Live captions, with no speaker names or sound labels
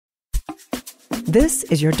This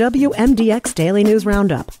is your WMDX Daily News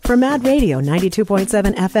Roundup for Mad Radio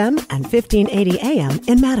 92.7 FM and 1580 AM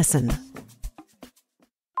in Madison.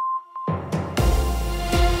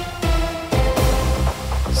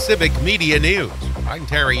 Civic Media News. I'm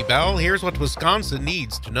Terry Bell. Here's what Wisconsin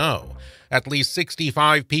needs to know. At least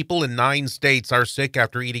 65 people in 9 states are sick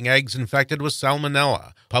after eating eggs infected with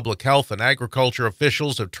salmonella. Public health and agriculture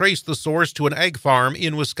officials have traced the source to an egg farm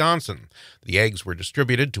in Wisconsin. The eggs were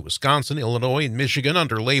distributed to Wisconsin, Illinois, and Michigan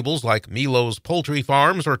under labels like Milo's Poultry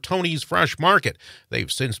Farms or Tony's Fresh Market. They've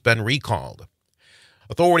since been recalled.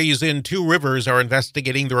 Authorities in Two Rivers are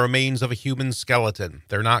investigating the remains of a human skeleton.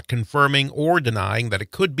 They're not confirming or denying that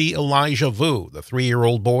it could be Elijah Vu. The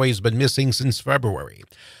 3-year-old boy has been missing since February.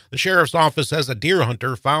 The sheriff's office says a deer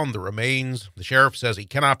hunter found the remains. The sheriff says he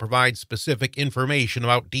cannot provide specific information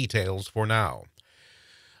about details for now.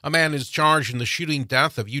 A man is charged in the shooting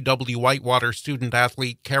death of UW-Whitewater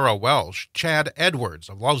student-athlete Kara Welsh. Chad Edwards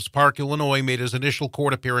of Loves Park, Illinois, made his initial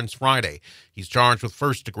court appearance Friday. He's charged with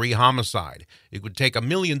first-degree homicide. It would take $1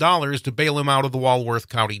 million to bail him out of the Walworth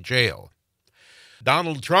County Jail.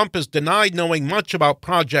 Donald Trump has denied knowing much about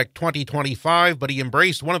Project 2025, but he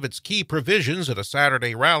embraced one of its key provisions at a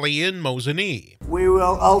Saturday rally in Mosinee. We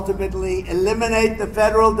will ultimately eliminate the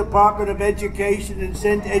Federal Department of Education and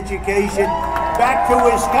send education back to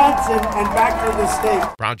Wisconsin and back to the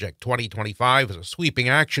state. Project 2025 is a sweeping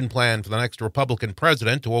action plan for the next Republican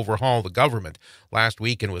president to overhaul the government. Last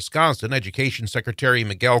week in Wisconsin, Education Secretary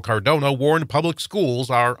Miguel Cardona warned public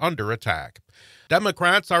schools are under attack.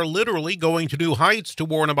 Democrats are literally going to new heights to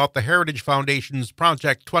warn about the Heritage Foundation's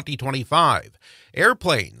Project 2025.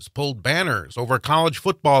 Airplanes pulled banners over college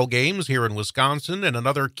football games here in Wisconsin and in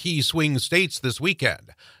other key swing states this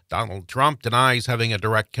weekend. Donald Trump denies having a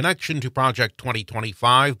direct connection to Project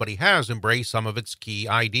 2025, but he has embraced some of its key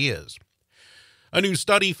ideas. A new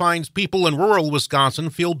study finds people in rural Wisconsin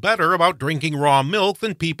feel better about drinking raw milk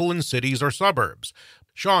than people in cities or suburbs.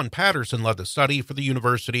 Sean Patterson led the study for the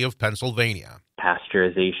University of Pennsylvania.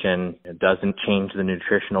 Pasteurization doesn't change the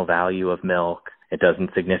nutritional value of milk. It doesn't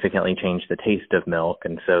significantly change the taste of milk.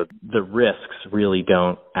 And so the risks really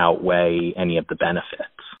don't outweigh any of the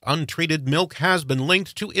benefits. Untreated milk has been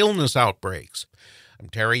linked to illness outbreaks. I'm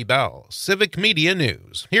Terry Bell, Civic Media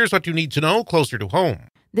News. Here's what you need to know closer to home.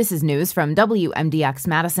 This is news from WMDX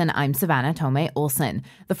Madison. I'm Savannah Tomei Olson.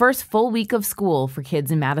 The first full week of school for kids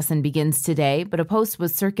in Madison begins today, but a post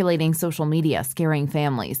was circulating social media scaring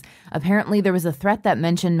families. Apparently, there was a threat that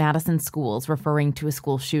mentioned Madison schools, referring to a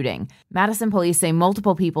school shooting. Madison police say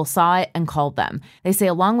multiple people saw it and called them. They say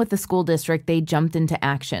along with the school district, they jumped into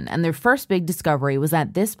action, and their first big discovery was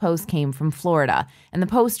that this post came from Florida, and the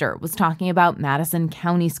poster was talking about Madison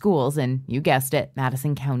County schools in, you guessed it,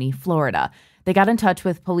 Madison County, Florida. They got in touch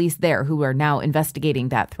with police there who are now investigating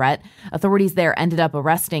that threat. Authorities there ended up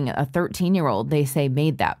arresting a 13-year-old they say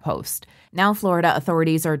made that post. Now Florida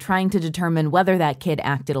authorities are trying to determine whether that kid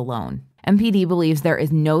acted alone. MPD believes there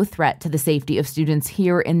is no threat to the safety of students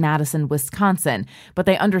here in Madison, Wisconsin, but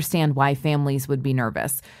they understand why families would be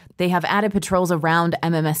nervous. They have added patrols around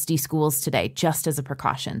MMSD schools today just as a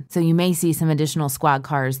precaution, so you may see some additional squad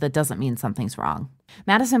cars. That doesn't mean something's wrong.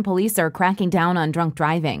 Madison police are cracking down on drunk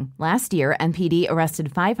driving. Last year, MPD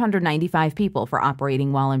arrested 595 people for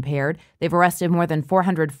operating while impaired. They've arrested more than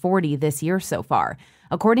 440 this year so far.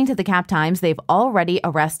 According to the Cap Times, they've already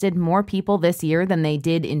arrested more people this year than they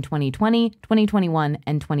did in 2020, 2021,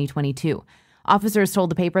 and 2022. Officers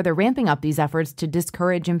told the paper they're ramping up these efforts to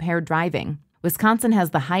discourage impaired driving. Wisconsin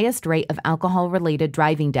has the highest rate of alcohol-related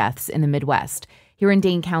driving deaths in the Midwest. Here in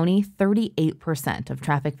Dane County, 38% of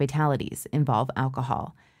traffic fatalities involve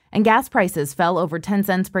alcohol. And gas prices fell over 10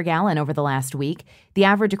 cents per gallon over the last week. The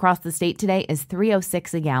average across the state today is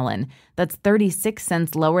 $3.06 a gallon. That's 36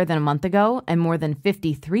 cents lower than a month ago and more than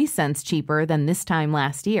 53 cents cheaper than this time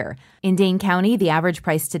last year. In Dane County, the average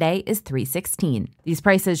price today is $3.16. These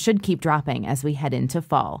prices should keep dropping as we head into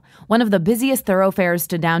fall. One of the busiest thoroughfares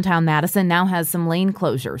to downtown Madison now has some lane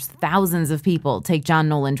closures. Thousands of people take John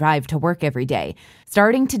Nolan Drive to work every day.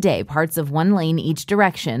 Starting today, parts of one lane each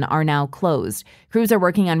direction are now closed. Crews are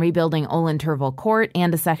working on rebuilding Olin Turville Court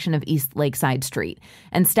and a section of East Lakeside Street.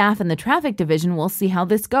 And staff in the traffic division will see how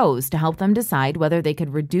this goes to help them decide whether they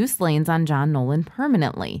could reduce lanes on John Nolan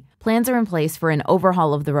permanently. Plans are in place for an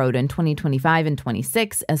overhaul of the road in 2025 and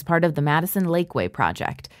 26 as part of the Madison Lakeway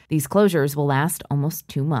project. These closures will last almost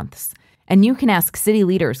 2 months. And you can ask city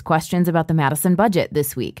leaders questions about the Madison budget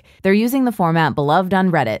this week. They're using the format beloved on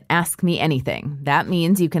Reddit, Ask Me Anything. That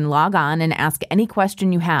means you can log on and ask any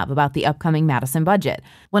question you have about the upcoming Madison budget.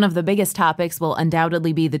 One of the biggest topics will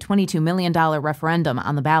undoubtedly be the $22 million referendum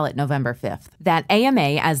on the ballot November 5th. That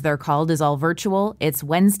AMA, as they're called, is all virtual. It's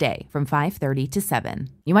Wednesday from 5:30 to 7.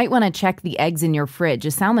 You might want to check the eggs in your fridge.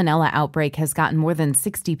 A salmonella outbreak has gotten more than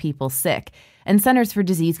 60 people sick. And Centers for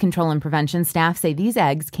Disease Control and Prevention staff say these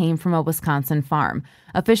eggs came from a Wisconsin farm.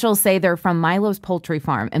 Officials say they're from Milo's Poultry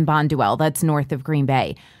Farm in Bonduelle, that's north of Green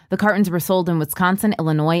Bay. The cartons were sold in Wisconsin,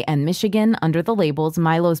 Illinois, and Michigan under the labels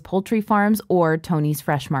Milo's Poultry Farms or Tony's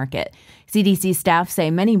Fresh Market. CDC staff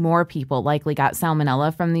say many more people likely got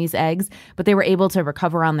salmonella from these eggs, but they were able to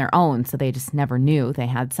recover on their own, so they just never knew they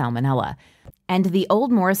had salmonella. And the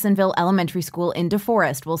old Morrisonville Elementary School in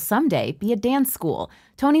DeForest will someday be a dance school.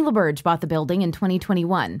 Tony LaBerge bought the building in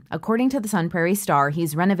 2021. According to the Sun Prairie Star,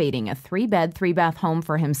 he's renovating a 3-bed, 3-bath home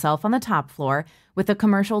for himself on the top floor with a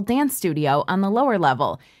commercial dance studio on the lower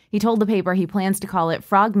level. He told the paper he plans to call it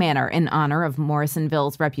Frog Manor in honor of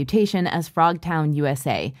Morrisonville's reputation as Frogtown,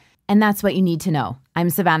 USA. And that's what you need to know. I'm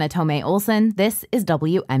Savannah Tomei Olson. This is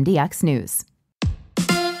WMDX News.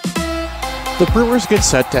 The Brewers get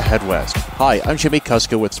set to head west. Hi, I'm Jimmy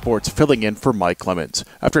Kuska with sports, filling in for Mike Clemens.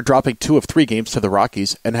 After dropping 2 of 3 games to the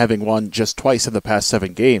Rockies and having won just twice in the past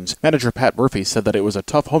 7 games, manager Pat Murphy said that it was a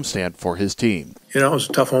tough homestand for his team. It was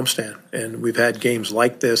a tough homestand, and we've had games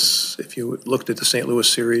like this. If you looked at the St. Louis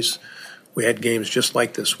series, we had games just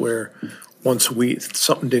like this where once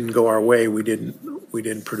something didn't go our way, we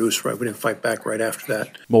didn't produce right. We didn't fight back right after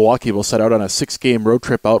that. Milwaukee will set out on a 6-game road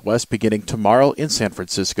trip out west beginning tomorrow in San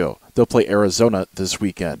Francisco. They'll play Arizona this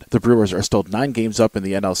weekend. The Brewers are still 9 games up in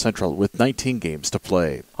the NL Central with 19 games to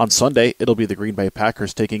play. On Sunday, it'll be the Green Bay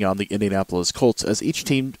Packers taking on the Indianapolis Colts as each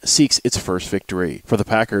team seeks its first victory. For the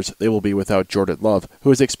Packers, they will be without Jordan Love,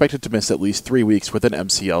 who is expected to miss at least 3 weeks with an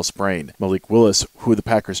MCL sprain. Malik Willis, who the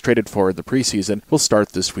Packers traded for in the preseason, will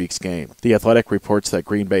start this week's game. The Athletic reports that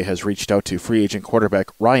Green Bay has reached out to free agent quarterback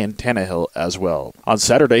Ryan Tannehill as well. On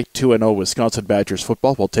Saturday, 2-0 Wisconsin Badgers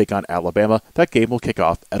football will take on Alabama. That game will kick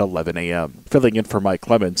off at 11 a.m. Filling in for Mike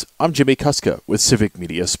Clemens, I'm Jimmy Kuska with Civic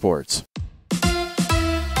Media Sports.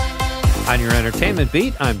 On your entertainment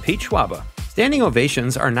beat, I'm Pete Schwaba. Standing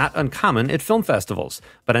ovations are not uncommon at film festivals,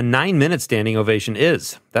 but a 9-minute standing ovation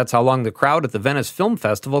is. That's how long the crowd at the Venice Film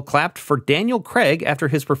Festival clapped for Daniel Craig after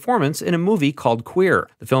his performance in a movie called Queer.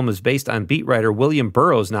 The film is based on beat writer William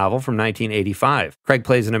Burroughs' novel from 1985. Craig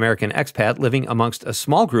plays an American expat living amongst a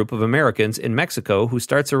small group of Americans in Mexico who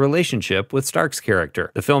starts a relationship with Stark's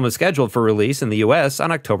character. The film is scheduled for release in the U.S.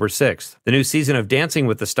 on October 6th. The new season of Dancing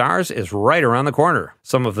with the Stars is right around the corner.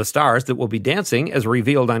 Some of the stars that will be dancing, as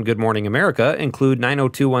revealed on Good Morning America, include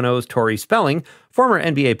 90210's Tori Spelling, former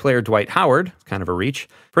NBA player Dwight Howard, kind of a reach,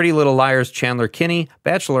 Pretty Little Liars' Chandler Kinney,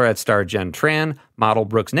 Bachelorette star Jen Tran, model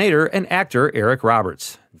Brooks Nader, and actor Eric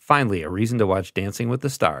Roberts. Finally, a reason to watch Dancing with the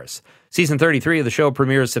Stars. Season 33 of the show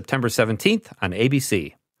premieres September 17th on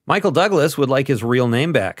ABC. Michael Douglas would like his real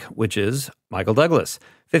name back, which is Michael Douglas.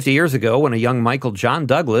 50 years ago, when a young Michael John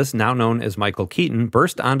Douglas, now known as Michael Keaton,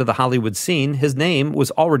 burst onto the Hollywood scene, his name was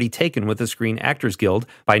already taken with the Screen Actors Guild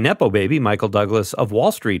by Nepo baby Michael Douglas of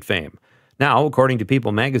Wall Street fame. Now, according to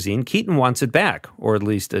People magazine, Keaton wants it back, or at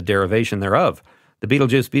least a derivation thereof. The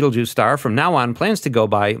Beetlejuice star from now on plans to go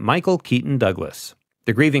by Michael Keaton Douglas.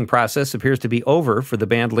 The grieving process appears to be over for the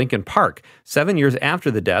band Linkin Park, 7 years after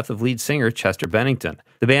the death of lead singer Chester Bennington.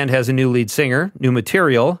 The band has a new lead singer, new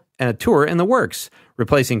material, and a tour in the works.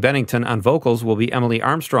 Replacing Bennington on vocals will be Emily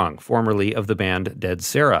Armstrong, formerly of the band Dead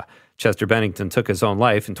Sarah. Chester Bennington took his own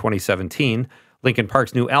life in 2017. Linkin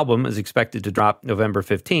Park's new album is expected to drop November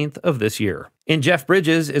 15th of this year. In Jeff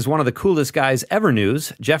Bridges is one of the coolest guys ever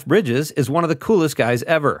news, Jeff Bridges is one of the coolest guys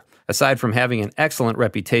ever. Aside from having an excellent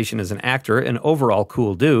reputation as an actor and overall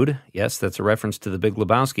cool dude, yes, that's a reference to The Big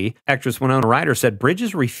Lebowski, actress Winona Ryder said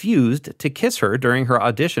Bridges refused to kiss her during her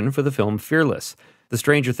audition for the film Fearless. The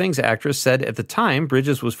Stranger Things actress said at the time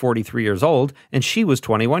Bridges was 43 years old and she was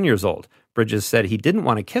 21 years old. Bridges said he didn't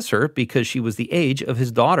want to kiss her because she was the age of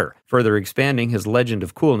his daughter. Further expanding his legend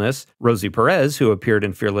of coolness, Rosie Perez, who appeared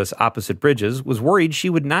in Fearless opposite Bridges, was worried she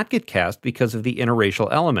would not get cast because of the interracial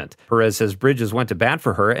element. Perez says Bridges went to bat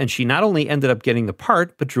for her, and she not only ended up getting the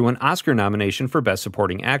part, but drew an Oscar nomination for Best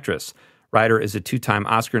Supporting Actress. Ryder is a 2-time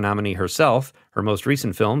Oscar nominee herself. Her most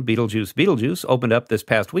recent film, Beetlejuice, opened up this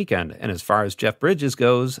past weekend, and as far as Jeff Bridges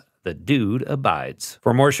goes, the dude abides.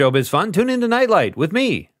 For more showbiz fun, tune in to Nightlight with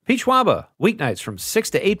me, Pete Schwaba, weeknights from 6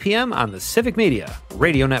 to 8 p.m. on the Civic Media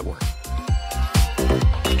Radio Network.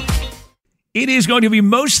 It is going to be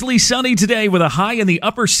mostly sunny today with a high in the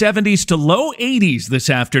upper 70s to low 80s this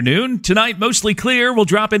afternoon. Tonight, mostly clear. We'll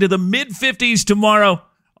drop into the mid-50s tomorrow.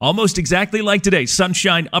 Almost exactly like today.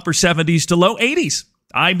 Sunshine, upper 70s to low 80s.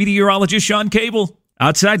 I'm meteorologist Sean Cable.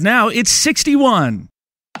 Outside now, it's 61.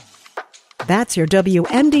 That's your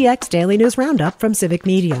WMDX Daily News Roundup from Civic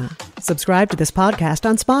Media. Subscribe to this podcast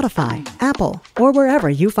on Spotify, Apple, or wherever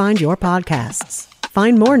you find your podcasts.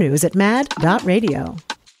 Find more news at mad.radio.